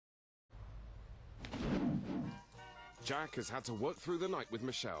Jack has had to work through the night with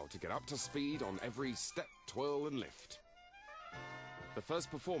Michelle to get up to speed on every step, twirl and lift. The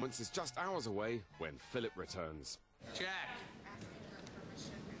first performance is just hours away when Philip returns. Jack!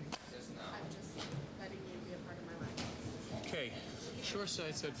 I'm just letting you be a part of my life. Okay,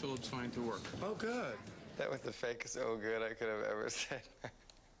 Shoreside said Philip's fine to work. Oh, good. That was the fakest oh good I could have ever said.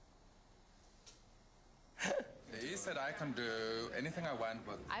 He said I can do anything I want,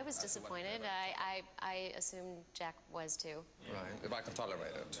 but... I was disappointed. I assumed Jack was too. Right. If I can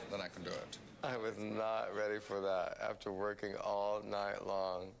tolerate it, then I can do it. I was not ready for that after working all night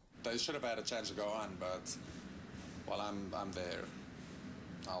long. They should have had a chance to go on, but while I'm there,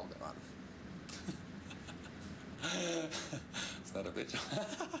 I'll go on. Is that a bitch?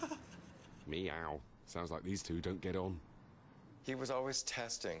 Meow. Sounds like these two don't get on. He was always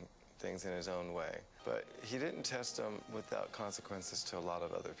testing things in his own way, but he didn't test them without consequences to a lot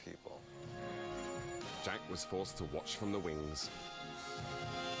of other people. Jack was forced to watch from the wings.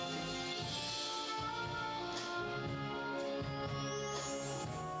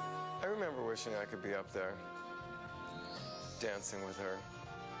 I remember wishing I could be up there, dancing with her.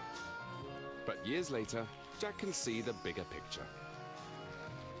 But years later, Jack can see the bigger picture.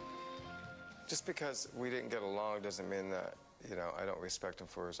 Just because we didn't get along doesn't mean that, you know, I don't respect him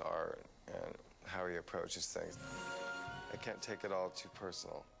for his art and how he approaches things. I can't take it all too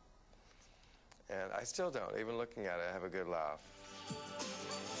personal. And I still don't. Even looking at it, I have a good laugh.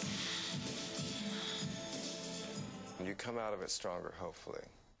 And you come out of it stronger, hopefully.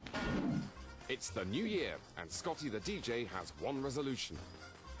 It's the new year, and Scotty the DJ has one resolution.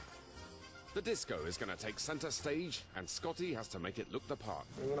 The disco is going to take center stage, and Scotty has to make it look the part.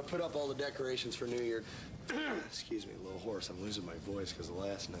 I'm going to put up all the decorations for New Year. Excuse me, a little hoarse. I'm losing my voice because of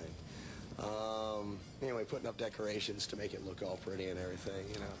last night. Anyway, putting up decorations to make it look all pretty and everything,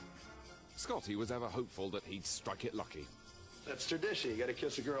 you know. Scotty was ever hopeful that he'd strike it lucky. That's tradition. You got to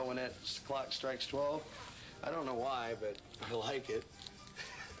kiss a girl when that clock strikes 12. I don't know why, but I like it.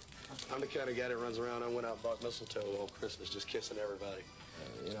 I'm the kind of guy that runs around and went out and bought mistletoe all Christmas, just kissing everybody.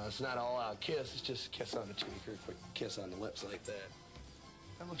 You know, it's not all out kiss, it's just a kiss on the cheek or a quick kiss on the lips like that.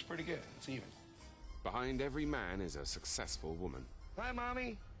 That looks pretty good. It's even. Behind every man is a successful woman. Hi,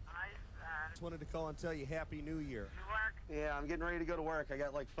 Mommy. Hi, son. Just wanted to call and tell you Happy New Year. You work? Yeah, I'm getting ready to go to work. I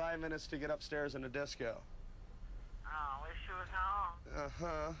got like 5 minutes to get upstairs in the disco. Oh, wish you was home.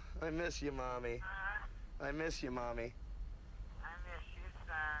 Uh-huh. I miss you, Mommy. I miss you, Mommy. I miss you,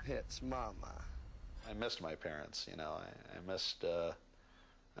 son. It's Mama. I missed my parents, you know. I missed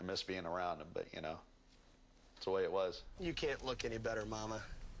being around them, but, you know, it's the way it was. You can't look any better, Mama.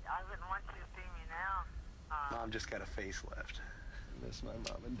 I wouldn't want you to see me now. Mom just got a facelift. I miss my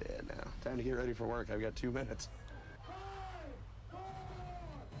mom and dad now. Time to get ready for work. I've got 2 minutes. 5, 4,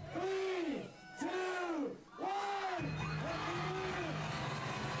 3, 2, 1.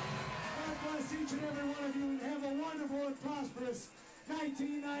 God bless each and every one of you, and have a wonderful and prosperous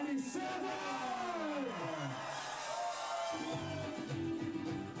 1997!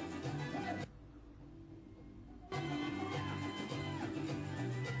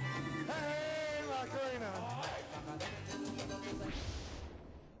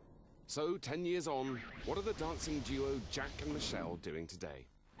 So, 10 years on, what are the dancing duo Jack and Michelle doing today?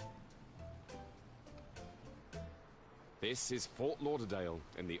 This is Fort Lauderdale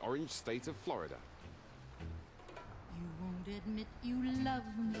in the orange state of Florida. You won't admit you love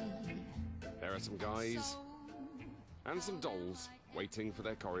me. There are some guys and some dolls waiting for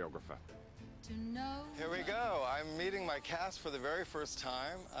their choreographer. Here we go. I'm meeting my cast for the very first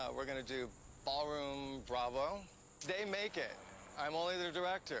time. We're going to do Ballroom Bravo. They make it. I'm only the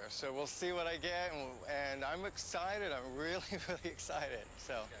director, so we'll see what I get, and I'm excited. I'm really, really excited.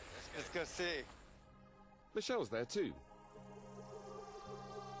 So let's go see. Michelle's there too.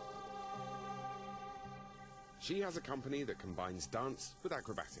 She has a company that combines dance with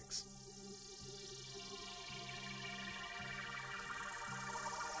acrobatics.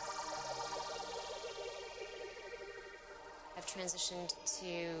 I've transitioned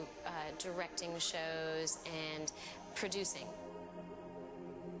to directing shows and producing.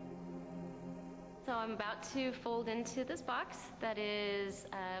 So I'm about to fold into this box that is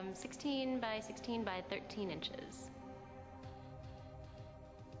 16 by 16 by 13 inches.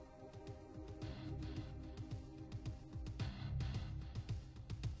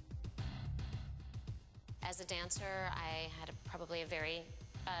 As a dancer, I had probably a very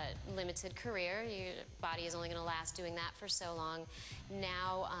limited career. Your body is only going to last doing that for so long.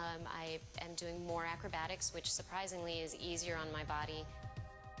 Now I am doing more acrobatics, which surprisingly is easier on my body.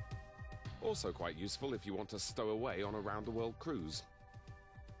 Also quite useful if you want to stow away on a round-the-world cruise.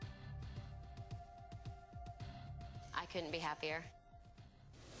 couldn't be happier.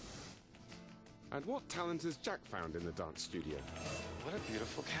 And what talent has Jack found in the dance studio? What a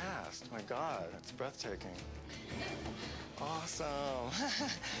beautiful cast. My God, that's breathtaking. Awesome.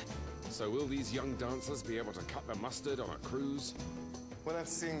 So will these young dancers be able to cut the mustard on a cruise? When I'm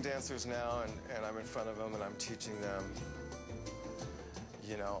seeing dancers now and I'm in front of them and I'm teaching them,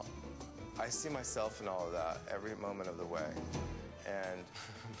 you know, I see myself in all of that every moment of the way. And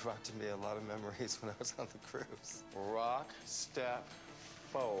it brought to me a lot of memories when I was on the cruise. Rock, step,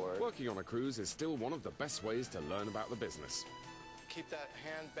 forward. Working on a cruise is still one of the best ways to learn about the business. Keep that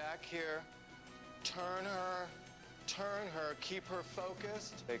hand back here. Turn her, keep her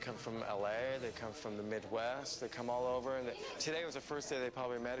focused. They come from LA, they come from the Midwest, they come all over. And today was the first day they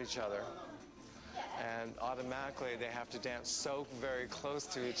probably met each other. And automatically they have to dance so very close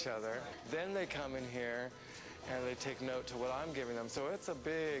to each other. Then they come in here and they take note to what I'm giving them. So it's a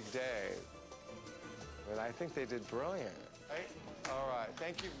big day. And I think they did brilliant. Right? All right,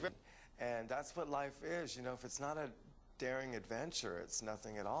 thank you. And that's what life is, you know, if it's not a daring adventure, it's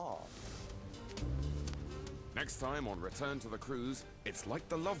nothing at all. Next time on Return to the Cruise, it's like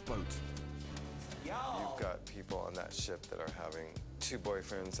the Love Boat. You've got people on that ship that are having 2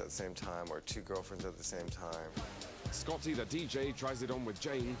 boyfriends at the same time or 2 girlfriends at the same time. Scotty, the DJ, tries it on with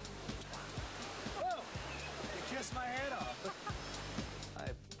Jane. Whoa! You kissed my head off. I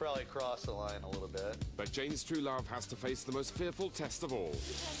probably crossed the line a little bit. But Jane's true love has to face the most fearful test of all.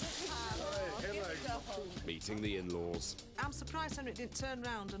 Meeting the in-laws. I'm surprised Henrik didn't turn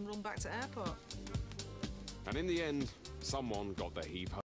round and run back to airport. And in the end, someone got the heave home.